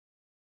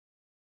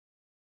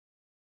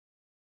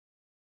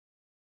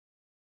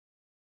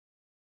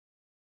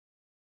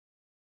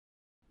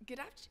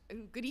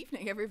Good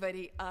evening,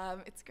 everybody.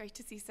 It's great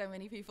to see so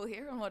many people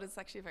here on what is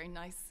actually a very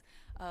nice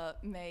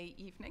May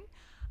evening.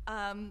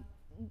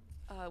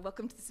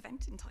 Welcome to this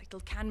event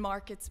entitled Can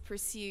Markets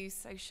Pursue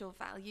Social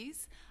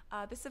Values?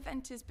 This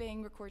event is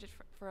being recorded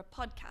for a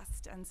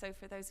podcast, and so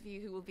for those of you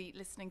who will be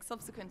listening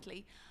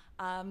subsequently,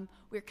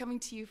 we're coming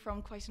to you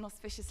from quite an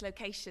auspicious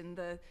location,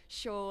 the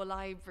Shaw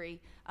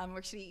Library. We're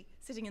actually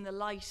sitting in the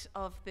light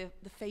of the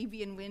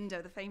Fabian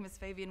window, the famous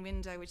Fabian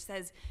window, which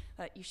says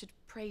that you should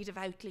pray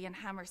devoutly and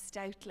hammer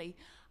stoutly.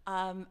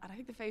 And I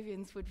think the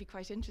Fabians would be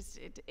quite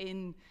interested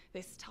in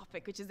this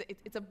topic, which is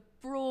it's a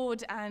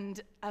broad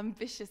and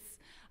ambitious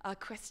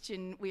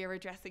question we are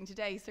addressing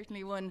today.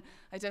 Certainly one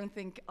I don't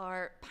think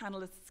our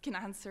panelists can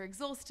answer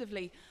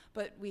exhaustively,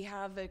 but we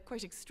have a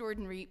quite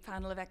extraordinary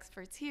panel of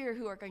experts here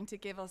who are going to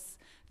give us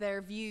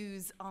their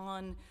views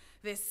on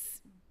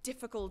this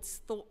difficult,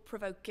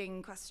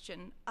 thought-provoking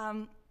question.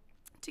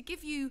 To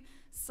give you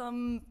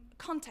some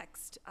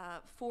context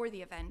for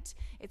the event,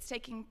 it's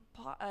taking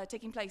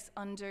place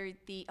under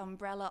the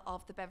umbrella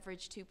of the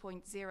Beveridge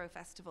 2.0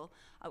 Festival,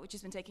 which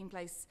has been taking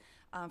place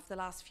for the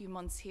last few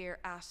months here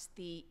at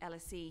the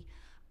LSE.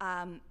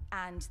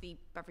 And the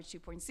Beveridge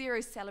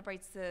 2.0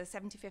 celebrates the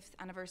 75th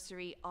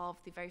anniversary of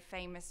the very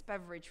famous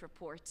Beveridge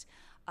Report,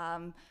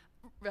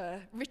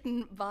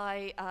 written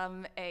by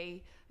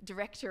a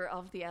director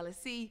of the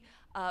LSE,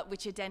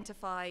 which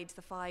identified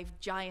the 5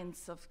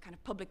 giants of kind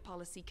of public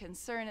policy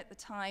concern at the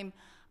time,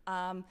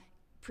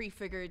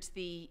 prefigured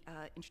the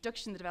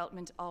introduction, the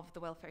development of the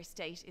welfare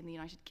state in the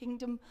United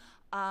Kingdom.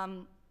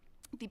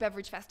 The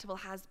Beveridge Festival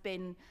has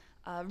been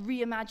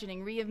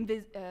reimagining,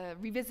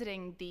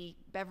 revisiting the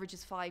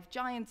Beveridge's 5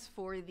 giants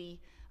for the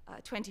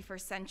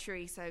 21st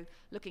century. So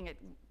looking at,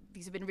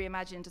 these have been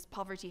reimagined as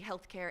poverty,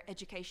 healthcare,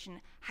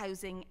 education,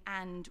 housing,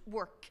 and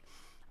work.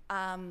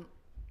 I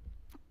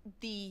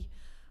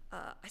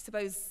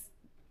suppose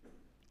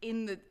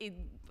in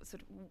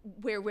sort of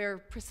where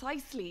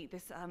precisely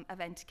this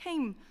event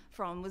came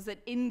from was that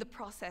in the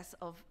process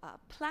of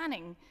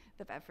planning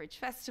the Beveridge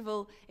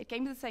Festival, it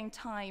came at the same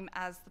time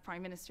as the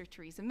Prime Minister,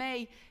 Theresa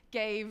May,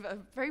 gave a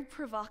very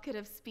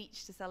provocative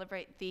speech to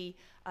celebrate the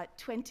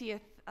 20th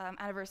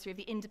anniversary of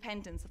the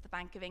independence of the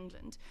Bank of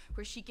England,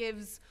 where she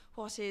gives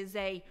what is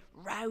a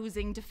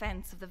rousing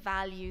defense of the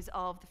values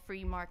of the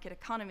free market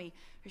economy,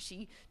 where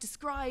she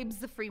describes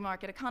the free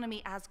market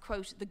economy as,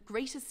 quote, the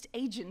greatest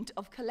agent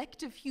of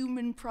collective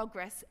human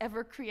progress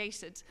ever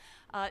created.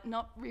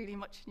 Not really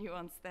much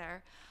nuance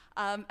there.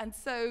 And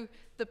so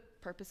the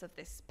purpose of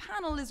this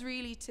panel is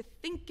really to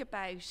think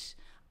about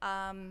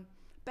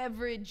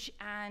Beveridge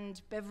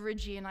and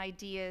Beveridgean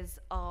ideas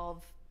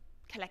of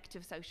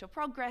collective social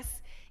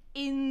progress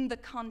in the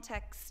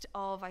context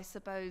of, I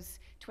suppose,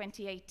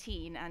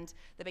 2018. And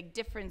the big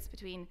difference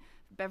between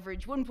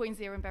Beveridge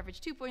 1.0 and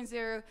Beveridge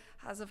 2.0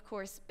 has, of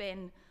course,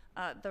 been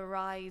the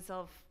rise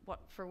of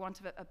what, for want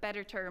of a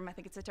better term, I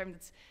think it's a term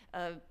that's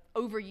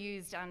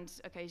overused and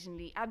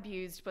occasionally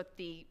abused, but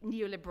the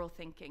neoliberal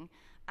thinking.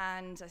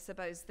 And I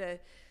suppose the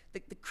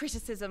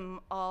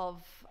criticism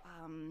of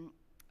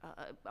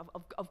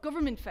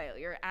government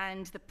failure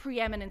and the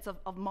preeminence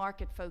of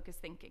market-focused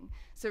thinking.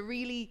 So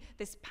really,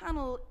 this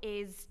panel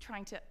is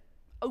trying to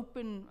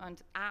open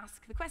and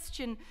ask the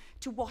question,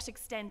 to what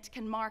extent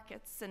can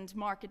markets and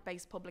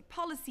market-based public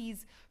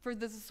policies for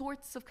the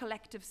sorts of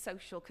collective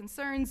social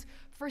concerns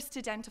first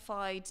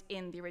identified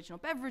in the original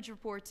Beveridge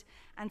report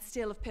and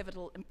still of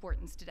pivotal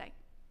importance today?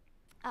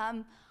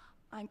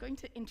 I'm going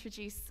to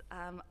introduce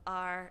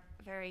our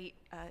very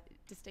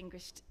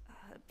distinguished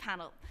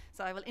panel.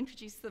 So I will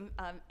introduce them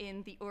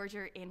in the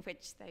order in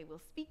which they will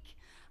speak.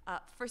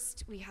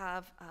 First, we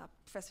have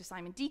Professor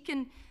Simon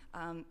Deakin,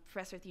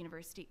 professor at the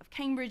University of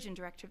Cambridge and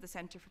director of the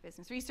Centre for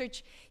Business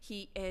Research.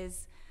 He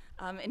is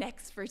an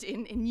expert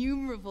in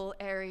innumerable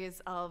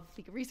areas of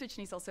legal research,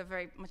 and he's also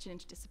very much an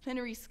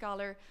interdisciplinary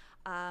scholar,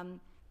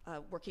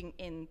 working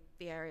in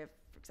the area of,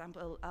 for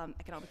example,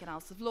 economic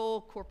analysis of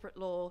law, corporate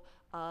law,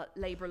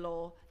 labour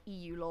law,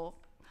 EU law.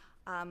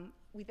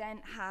 We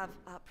then have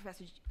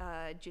Professor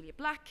Julia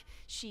Black.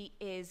 She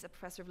is a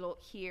professor of law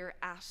here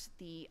at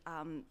the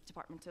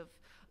Department of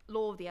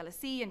Law of the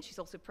LSE, and she's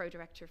also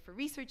pro-director for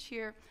research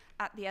here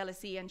at the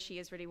LSE, and she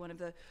is really one of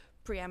the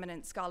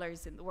preeminent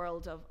scholars in the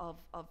world of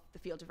the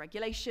field of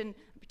regulation,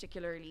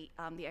 particularly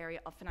the area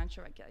of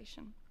financial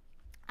regulation.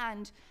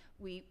 And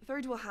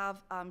third, we'll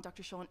have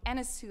Dr. Sean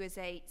Ennis, who is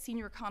a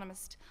senior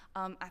economist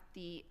at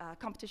the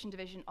competition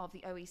division of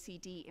the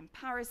OECD in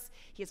Paris.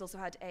 He has also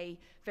had a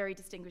very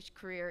distinguished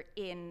career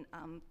in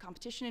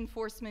competition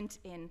enforcement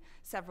in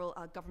several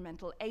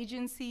governmental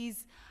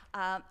agencies.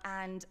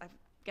 And I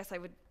guess I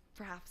would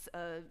perhaps,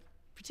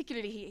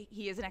 particularly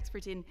he is an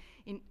expert in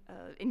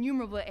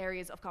innumerable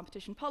areas of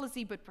competition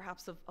policy, but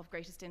perhaps of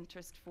greatest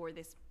interest for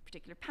this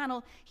particular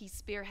panel. He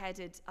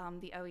spearheaded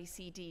the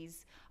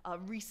OECD's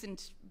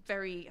recent,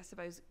 very, I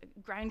suppose,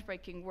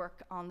 groundbreaking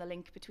work on the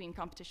link between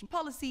competition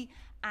policy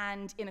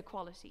and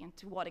inequality, and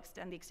to what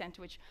extent, the extent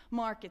to which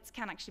markets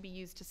can actually be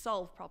used to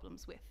solve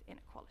problems with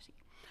inequality.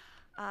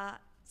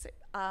 So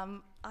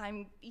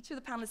each of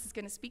the panelists is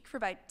going to speak for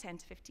about 10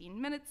 to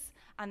 15 minutes,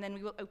 and then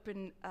we will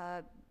open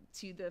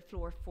to the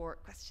floor for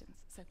questions.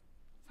 So,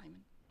 Simon.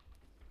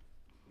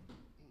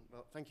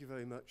 Well, thank you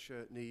very much,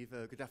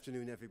 Niamh. Good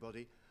afternoon,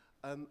 everybody.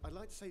 I'd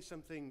like to say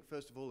something,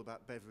 first of all,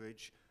 about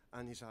Beveridge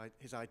and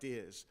his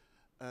ideas,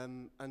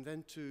 and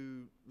then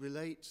to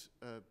relate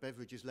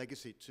Beveridge's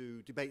legacy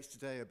to debates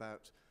today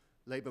about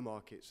labour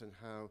markets and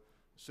how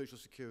social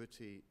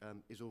security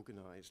is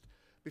organised.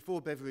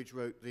 Before Beveridge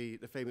wrote the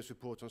famous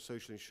report on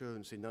social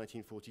insurance in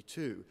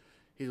 1942,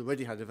 he'd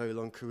already had a very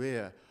long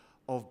career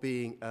of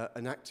being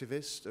an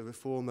activist, a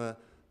reformer,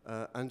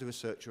 and a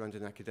researcher and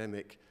an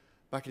academic.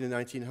 Back in the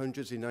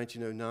 1900s, in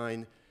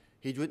 1909,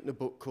 he'd written a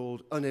book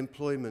called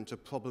Unemployment, a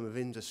Problem of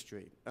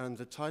Industry, and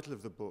the title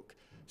of the book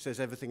says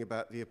everything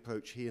about the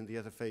approach he and the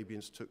other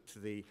Fabians took to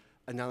the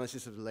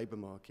analysis of the labour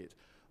market.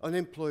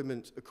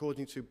 Unemployment,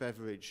 according to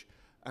Beveridge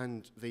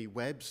and the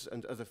Webbs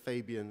and other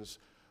Fabians,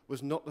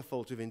 was not the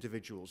fault of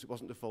individuals. It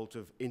wasn't the fault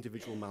of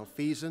individual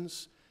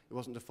malfeasance. It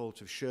wasn't the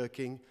fault of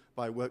shirking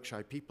by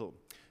work-shy people.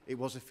 It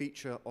was a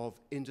feature of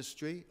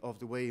industry, of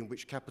the way in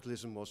which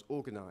capitalism was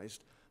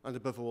organised, and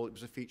above all, it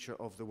was a feature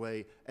of the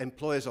way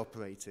employers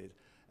operated.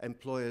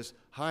 Employers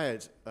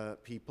hired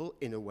people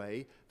in a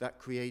way that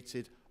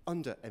created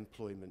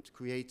underemployment,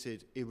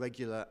 created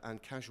irregular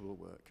and casual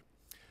work.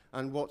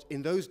 And what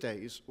in those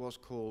days was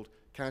called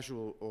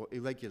casual or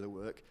irregular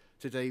work,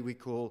 today we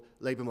call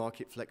labour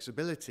market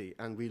flexibility,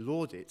 and we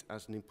laud it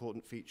as an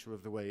important feature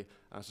of the way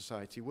our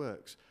society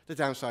works. The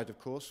downside, of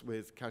course,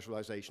 with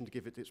casualisation, to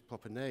give it its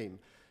proper name,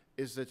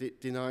 is that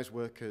it denies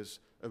workers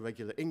a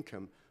regular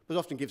income, but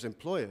often gives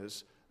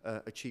employers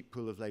a cheap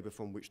pool of labour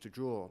from which to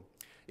draw.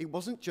 It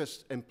wasn't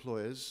just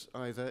employers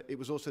either, it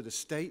was also the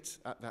state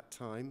at that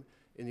time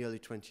in the early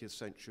 20th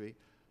century.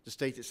 The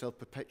state itself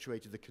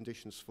perpetuated the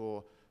conditions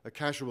for a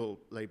casual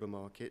labour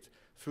market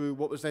through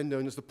what was then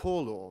known as the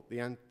Poor Law,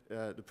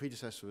 the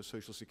predecessor of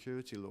Social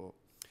Security law.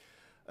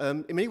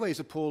 In many ways,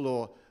 the Poor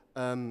Law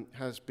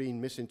has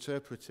been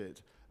misinterpreted.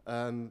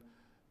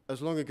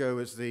 As long ago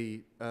as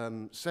the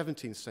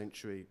 17th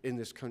century in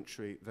this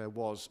country, there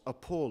was a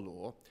poor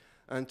law,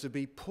 and to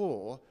be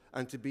poor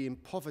and to be in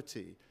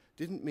poverty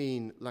didn't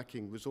mean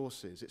lacking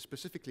resources. It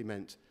specifically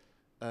meant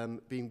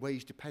being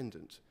wage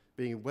dependent,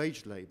 being in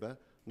wage labour,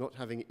 not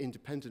having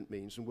independent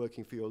means and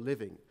working for your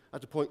living,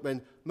 at a point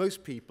when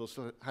most people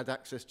still had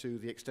access to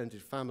the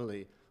extended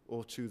family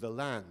or to the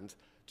land.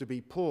 To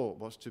be poor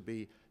was to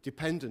be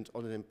dependent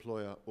on an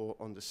employer or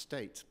on the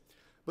state.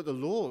 But the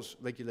laws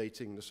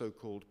regulating the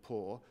so-called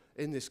poor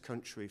in this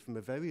country from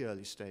a very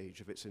early stage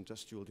of its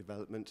industrial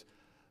development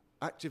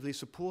actively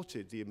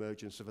supported the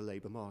emergence of a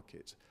labour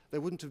market.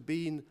 There wouldn't have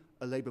been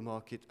a labour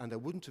market and there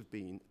wouldn't have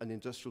been an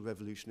industrial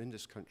revolution in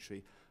this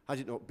country had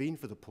it not been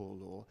for the Poor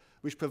Law,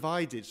 which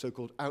provided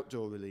so-called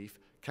outdoor relief,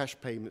 cash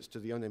payments to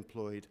the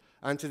unemployed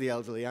and to the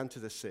elderly and to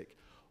the sick,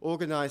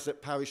 organised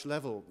at parish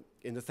level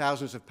in the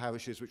thousands of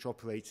parishes which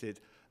operated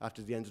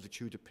after the end of the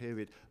Tudor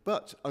period,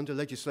 but under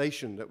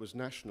legislation that was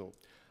national.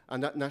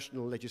 And that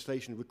national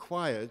legislation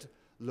required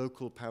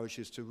local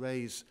parishes to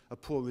raise a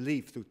poor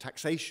relief through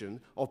taxation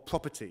of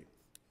property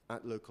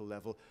at local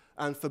level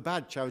and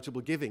forbade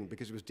charitable giving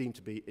because it was deemed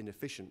to be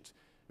inefficient.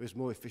 It was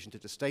more efficient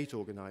if the state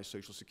organised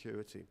social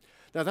security.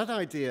 Now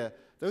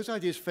those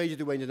ideas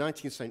faded away in the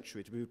 19th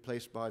century to be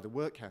replaced by the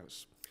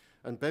workhouse.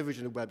 And Beveridge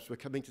and the Webbs were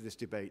coming to this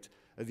debate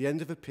at the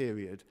end of a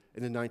period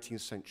in the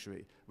 19th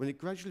century when it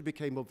gradually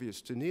became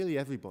obvious to nearly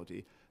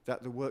everybody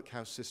that the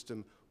workhouse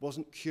system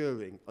wasn't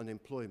curing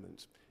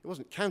unemployment. It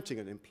wasn't counting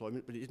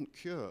unemployment, but it didn't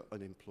cure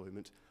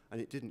unemployment,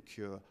 and it didn't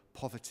cure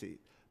poverty.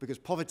 Because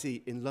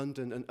poverty in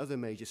London and other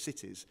major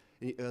cities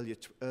in the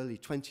early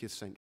 20th century